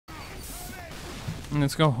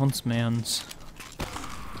Let's go Huntsman's.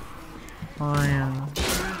 Boom!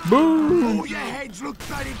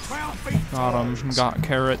 Got him. Got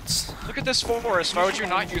carrots. Look at this forest. Why would you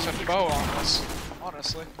not use a bow on this?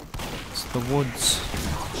 Honestly. It's the woods.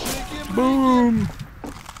 Boom!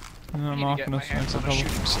 I'm to get my hands on a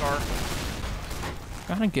shooting star.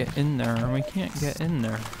 Gotta get in there. We can't get in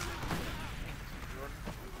there.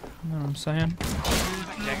 You know what I'm saying?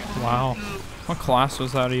 Wow. What class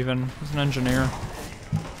was that even? He's an engineer.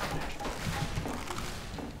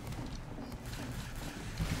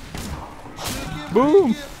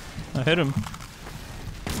 Boom! I hit him.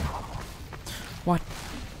 What?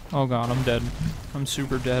 Oh god, I'm dead. I'm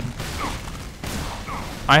super dead.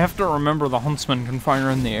 I have to remember the huntsman can fire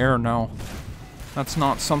in the air now. That's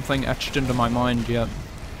not something etched into my mind yet.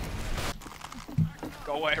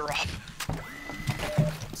 Go away, Rob.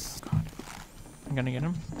 God. I'm gonna get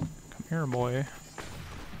him. Come here, boy.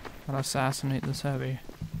 Gotta assassinate this heavy.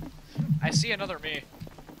 I see another me.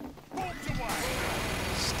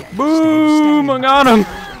 Boom! I got him!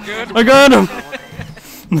 Good. I got him!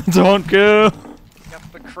 Don't kill!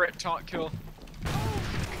 Got the crit taunt kill.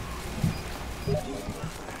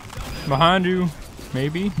 Behind you.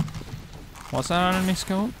 Maybe. Was that an enemy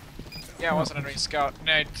scout? Yeah, it was an enemy scout.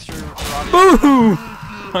 Nade through Roddy. Boom!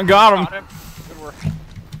 I got him! Got him. Good work.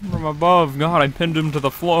 From above. God, I pinned him to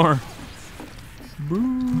the floor.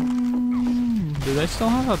 Boom! Do they still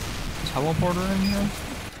have a teleporter in here?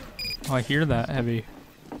 Oh, I hear that. Heavy.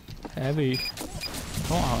 Heavy.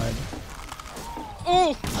 Don't hide.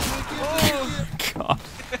 Oh! Oh! God.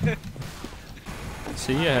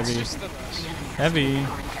 See ya, Heavy. Heavy.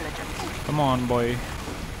 Come on, boy.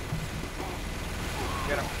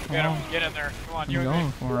 Get him. Get him. Get in there. Come on, you I'm and me.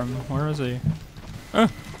 going for him. Where is he?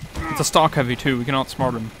 It's a stock Heavy too. We can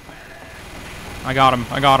outsmart him. I got him.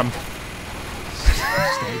 I got him.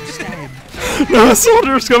 No, a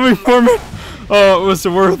soldier's coming for me. Oh, it was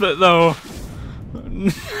worth it though.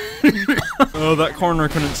 Oh, that corner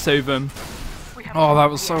couldn't save him. Oh, that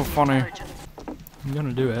was so funny. I'm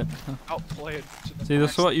gonna do it. Outplayed. See,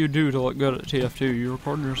 this is what you do to look good at TF2. You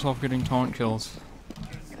record yourself getting taunt kills.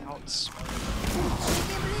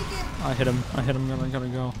 I hit him. I hit him. Gotta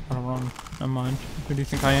go. Gotta run. Never mind. Who do you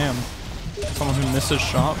think I am? Someone who misses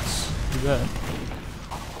shots? You bet.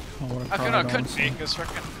 Oh, I couldn't be, because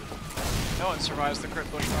frickin' no one survives the crit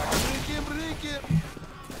bushwhack.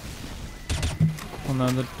 Well, no,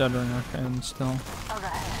 the dead ringer can still.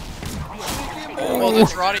 Oh,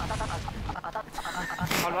 that's Roddy.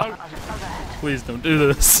 Please don't do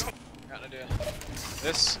this. Gotta do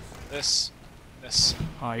this.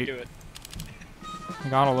 Hi. Do it. I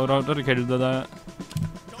got a loadout dedicated to that.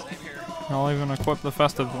 Same here. I'll even equip the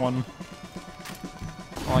festive one.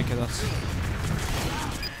 I like this.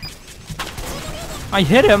 I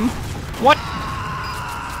hit him! What?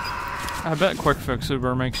 I bet Quick Fix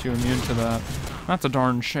Uber makes you immune to that. That's a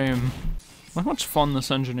darn shame. Look how much fun this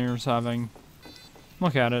engineer's having.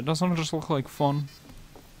 Look at it. Doesn't it just look like fun?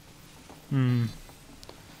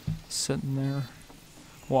 Sitting there.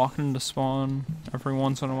 Walking into spawn every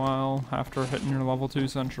once in a while after hitting your level 2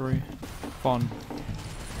 century. Fun.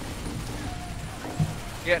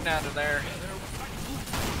 Getting out of there.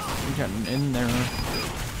 I'm getting in there.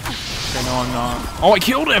 Okay, no, I'm not. Oh, I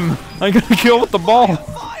killed him! I got a kill with the ball!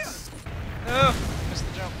 Oh, missed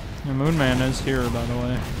the jump. The Moon Man is here, by the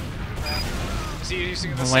way. Is he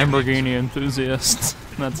using the Lamborghini enthusiast.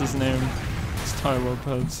 That's his name. It's Ty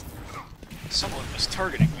Lopez. Someone was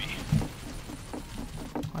targeting me.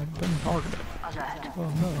 I've been targeted.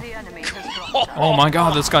 Oh no. Oh my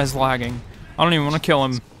god, this guy's lagging. I don't even want to kill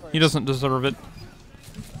him. He doesn't deserve it.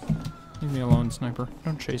 Leave me alone, sniper.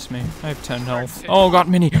 Don't chase me. I have 10 health. Oh, got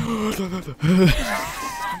mini.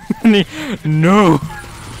 Mini. No.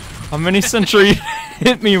 A mini sentry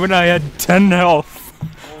hit me when I had 10 health.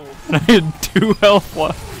 And I had 2 health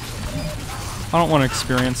left. I don't want to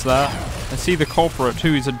experience that. I see the culprit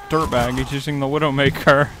too. He's a dirtbag. He's using the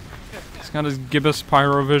Widowmaker. He's got his gibbous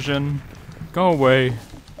pyrovision. Go away,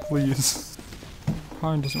 please.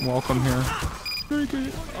 Pine doesn't welcome here.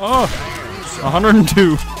 Oh,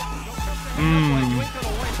 102.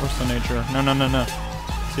 Where's the nature? No, no, no, no.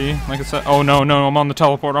 See, like I said. Oh no, no, I'm on the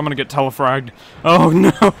teleport. I'm gonna get telefragged. Oh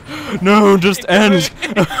no, no, just end.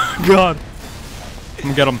 God. I'm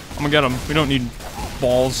gonna get him. I'm gonna get him. We don't need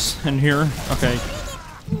balls in here. Okay.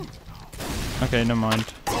 Okay, never mind.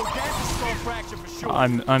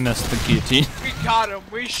 I missed the guillotine. We got him.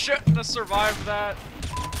 We shouldn't have survived that.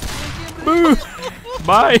 Boo!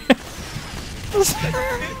 Bye.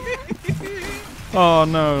 Oh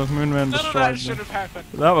no, Moonman destroyed me. None of that should have happened.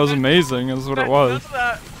 That was amazing, is what it was. None of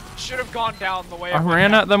that should have gone down the way I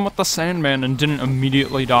ran at them with the Sandman and didn't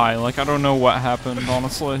immediately die. Like, I don't know what happened,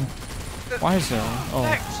 honestly. Why is there? Oh.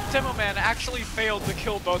 Heck, Demo Man actually failed to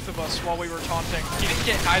kill both of us while we were taunting. He didn't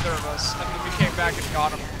get either of us, and then we came back and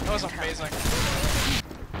got him. That was amazing.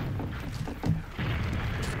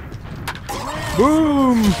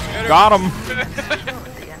 Boom! Got him!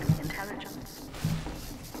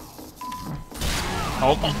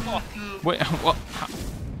 Oh. Wait, what?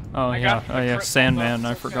 Oh yeah, Sandman,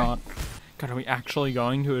 I forgot. God, are we actually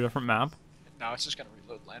going to a different map? No, it's just gonna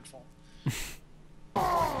reload Landfall.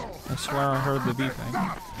 I swear I heard the beeping.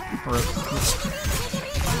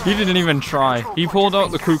 He didn't even try. He pulled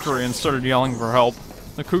out the kukri and started yelling for help.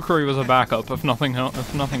 The kukri was a backup if nothing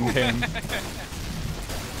came.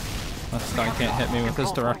 This guy can't hit me with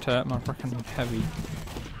his direct hit. I'm freaking heavy.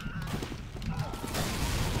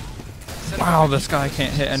 Wow, this guy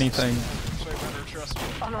can't hit anything.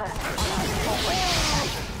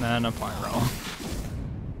 Nah, no pyro.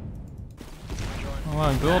 Oh,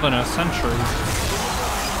 I'm building a sentry.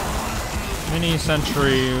 Mini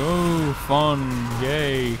sentry. Ooh, fun.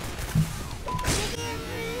 Yay.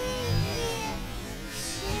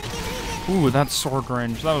 Ooh, that's sword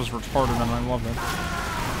range. That was retarded and I love it.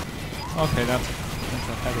 Okay, that's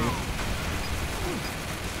a heavy.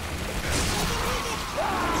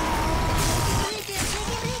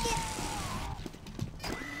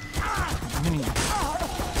 Mini. How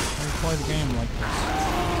do you play the game like this?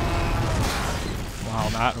 Wow,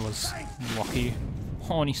 that was lucky.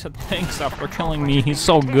 Oh, and he said thanks after killing me. He's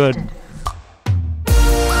so good.